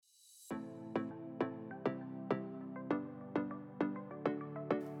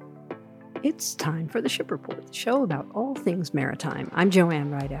It's time for the Ship Report, the show about all things maritime. I'm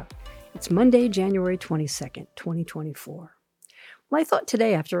Joanne Rideout. It's Monday, January 22nd, 2024. Well, I thought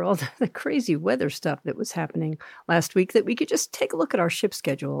today, after all the crazy weather stuff that was happening last week, that we could just take a look at our ship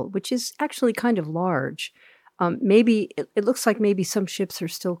schedule, which is actually kind of large. It looks like maybe some ships are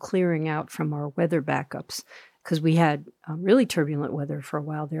still clearing out from our weather backups, because we had really turbulent weather for a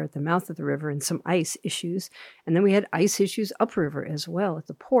while there at the mouth of the river and some ice issues. And then we had ice issues upriver as well at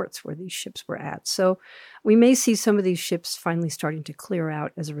the ports where these ships were at. So we may see some of these ships finally starting to clear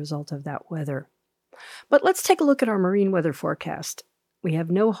out as a result of that weather. But let's take a look at our marine weather forecast. We have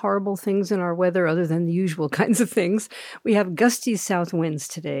no horrible things in our weather other than the usual kinds of things. We have gusty south winds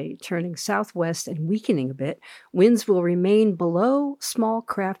today, turning southwest and weakening a bit. Winds will remain below small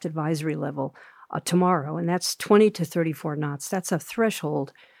craft advisory level tomorrow, and that's 20 to 34 knots. That's a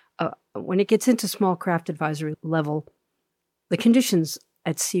threshold. When it gets into small craft advisory level, the conditions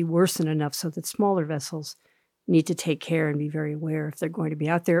at sea worsen enough so that smaller vessels need to take care and be very aware if they're going to be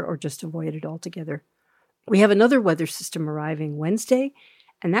out there or just avoid it altogether. We have another weather system arriving Wednesday,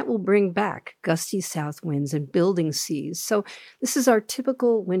 and that will bring back gusty south winds and building seas. So this is our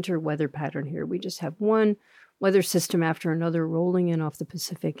typical winter weather pattern here. We just have one weather system after another rolling in off the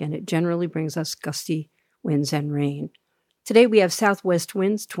Pacific, and it generally brings us gusty winds and rain. Today we have southwest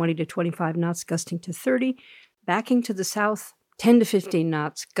winds, 20 to 25 knots, gusting to 30. Backing to the south, 10 to 15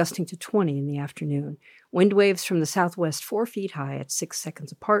 knots, gusting to 20 in the afternoon. Wind waves from the southwest 4 feet high at 6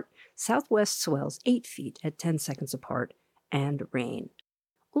 seconds apart. Southwest swells 8 feet at 10 seconds apart, and rain.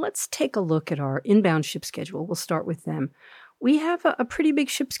 Let's take a look at our inbound ship schedule. We'll start with them. We have a pretty big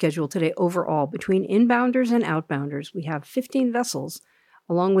ship schedule today overall. Between inbounders and outbounders, we have 15 vessels,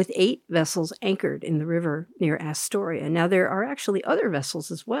 along with 8 vessels anchored in the river near Astoria. Now, there are actually other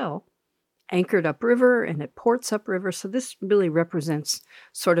vessels as well, anchored upriver and at ports upriver. So this really represents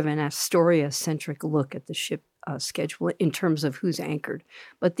sort of an Astoria-centric look at the ship schedule in terms of who's anchored.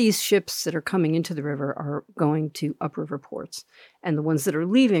 But these ships that are coming into the river are going to upriver ports, and the ones that are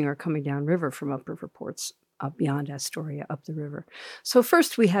leaving are coming downriver from upriver ports beyond Astoria up the river. So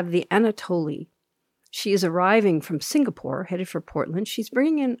first we have the Anatoly. She is arriving from Singapore, headed for Portland. She's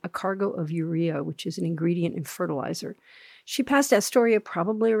bringing in a cargo of urea, which is an ingredient in fertilizer. She passed Astoria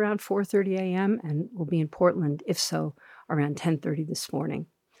probably around 4:30 a.m. and will be in Portland, if so, around 10:30 this morning.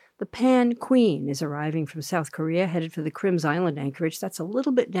 The Pan Queen is arriving from South Korea, headed for the Crims Island anchorage. That's a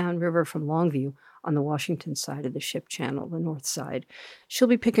little bit downriver from Longview on the Washington side of the ship channel, the north side. She'll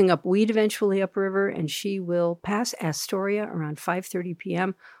be picking up weed eventually upriver, and she will pass Astoria around 5:30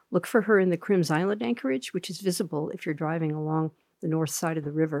 p.m. Look for her in the Crims Island anchorage, which is visible if you're driving along the north side of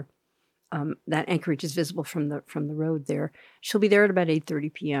the river. That anchorage is visible from the road there. She'll be there at about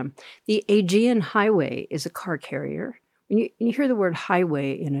 8:30 p.m. The Aegean Highway is a car carrier. When you hear the word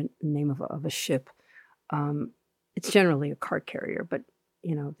highway in a name of a ship, it's generally a car carrier, but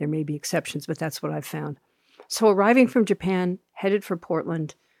there may be exceptions, but that's what I've found. So arriving from Japan, headed for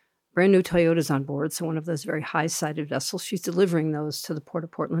Portland, brand new Toyotas on board, so one of those very high-sided vessels. She's delivering those to the port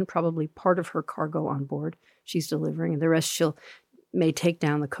of Portland, probably part of her cargo on board she's delivering, and the rest may take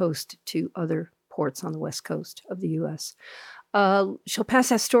down the coast to other ports on the west coast of the U.S. She'll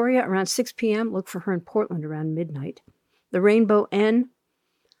pass Astoria around 6 p.m. Look for her in Portland around midnight. The Rainbow N,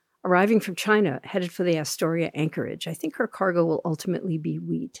 arriving from China, headed for the Astoria anchorage. I think her cargo will ultimately be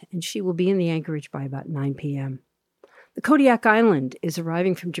wheat, and she will be in the anchorage by about 9 p.m. The Kodiak Island is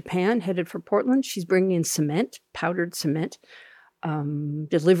arriving from Japan, headed for Portland. She's bringing in cement, powdered cement,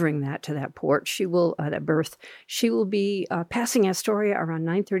 delivering that to that port. That berth. She will be passing Astoria around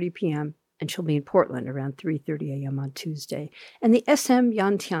 9:30 p.m., and she'll be in Portland around 3:30 a.m. on Tuesday. And the SM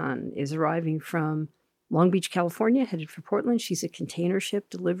Yantian is arriving from Long Beach, California, headed for Portland. She's a container ship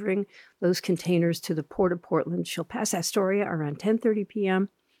delivering those containers to the port of Portland. She'll pass Astoria around 10:30 p.m.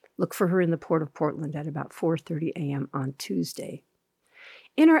 Look for her in the port of Portland at about 4:30 a.m. on Tuesday.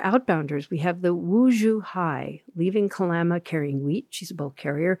 In our outbounders, we have the Wuzhou Hai, leaving Kalama carrying wheat. She's a bulk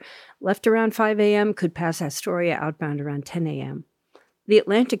carrier. Left around 5 a.m., could pass Astoria outbound around 10 a.m. The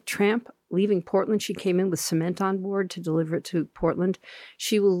Atlantic Tramp, leaving Portland. She came in with cement on board to deliver it to Portland.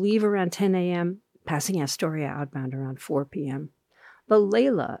 She will leave around 10 a.m., passing Astoria outbound around 4 p.m. The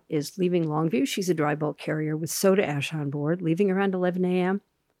Layla is leaving Longview. She's a dry bulk carrier with soda ash on board, leaving around 11 a.m.,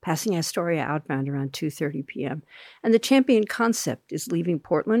 passing Astoria outbound around 2:30 p.m. And the Champion Concept is leaving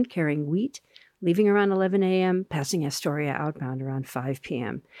Portland carrying wheat, leaving around 11 a.m., passing Astoria outbound around 5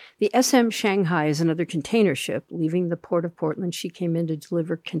 p.m. The SM Shanghai is another container ship leaving the port of Portland. She came in to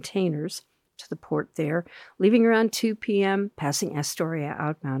deliver containers to the port there, leaving around 2 p.m., passing Astoria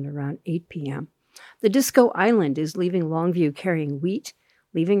outbound around 8 p.m. The Disco Island is leaving Longview carrying wheat,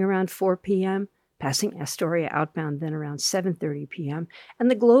 leaving around 4 p.m., passing Astoria outbound then around 7:30 p.m., and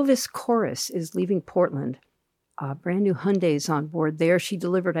the Glovis Chorus is leaving Portland. Brand new Hyundai's on board there. She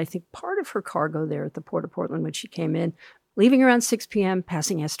delivered, I think, part of her cargo there at the Port of Portland when she came in, leaving around 6 p.m.,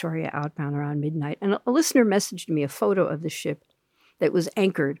 passing Astoria outbound around midnight. And a listener messaged me a photo of the ship that was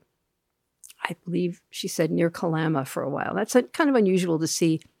anchored, I believe she said, near Kalama for a while. That's kind of unusual to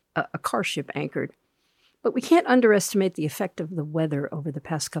see a car ship anchored. But we can't underestimate the effect of the weather over the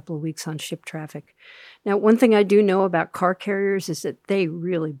past couple of weeks on ship traffic. Now, one thing I do know about car carriers is that they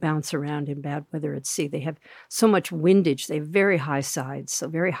really bounce around in bad weather at sea. They have so much windage. They have very high sides, so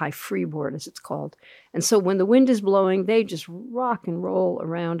very high freeboard, as it's called. And so when the wind is blowing, they just rock and roll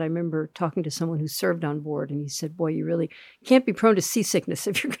around. I remember talking to someone who served on board, and he said, boy, you really can't be prone to seasickness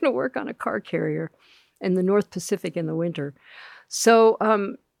if you're going to work on a car carrier in the North Pacific in the winter. So,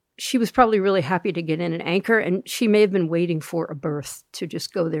 she was probably really happy to get in and anchor, and she may have been waiting for a berth to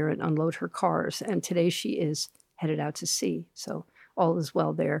just go there and unload her cars. And today she is headed out to sea, so all is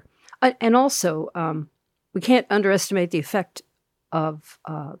well there. And also, we can't underestimate the effect of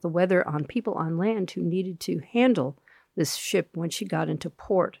the weather on people on land who needed to handle this ship when she got into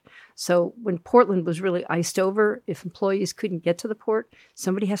port. So when Portland was really iced over, if employees couldn't get to the port,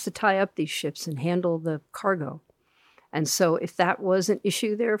 somebody has to tie up these ships and handle the cargo. And so if that was an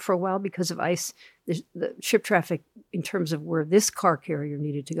issue there for a while because of ice, the ship traffic in terms of where this car carrier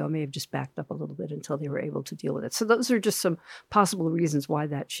needed to go may have just backed up a little bit until they were able to deal with it. So those are just some possible reasons why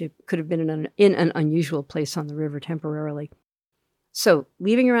that ship could have been in an unusual place on the river temporarily. So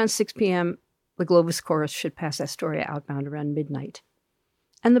leaving around 6 p.m., the Glovis Chorus should pass Astoria outbound around midnight.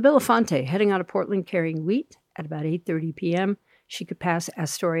 And the Belafonte heading out of Portland carrying wheat at about 8:30 p.m., she could pass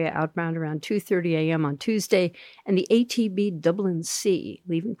Astoria outbound around 2:30 a.m. on Tuesday, and the ATB Dublin C,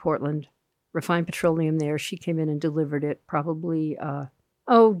 leaving Portland, refined petroleum there. She came in and delivered it, probably,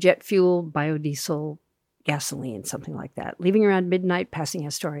 jet fuel, biodiesel, gasoline, something like that, leaving around midnight, passing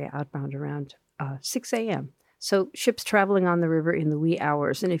Astoria outbound around 6 a.m. So ships traveling on the river in the wee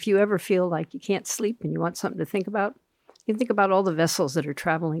hours. And if you ever feel like you can't sleep and you want something to think about, you can think about all the vessels that are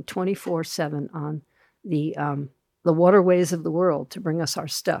traveling 24/7 on the waterways of the world to bring us our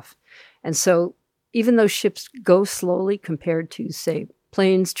stuff. And so even though ships go slowly compared to, say,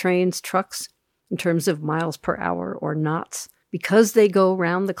 planes, trains, trucks, in terms of miles per hour or knots, because they go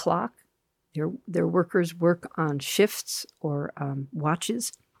round the clock, their workers work on shifts or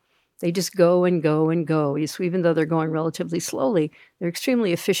watches. They just go and go and go. So even though they're going relatively slowly, they're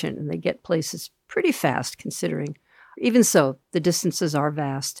extremely efficient and they get places pretty fast considering. Even so, the distances are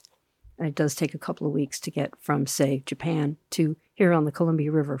vast. And it does take a couple of weeks to get from, say, Japan to here on the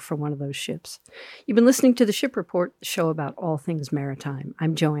Columbia River for one of those ships. You've been listening to The Ship Report, the show about all things maritime.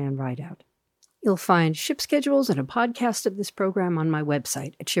 I'm Joanne Rideout. You'll find ship schedules and a podcast of this program on my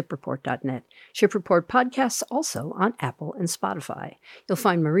website at shipreport.net. Ship Report podcasts also on Apple and Spotify. You'll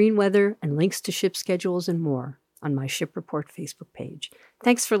find marine weather and links to ship schedules and more on my Ship Report Facebook page.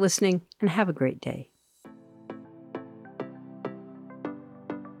 Thanks for listening and have a great day.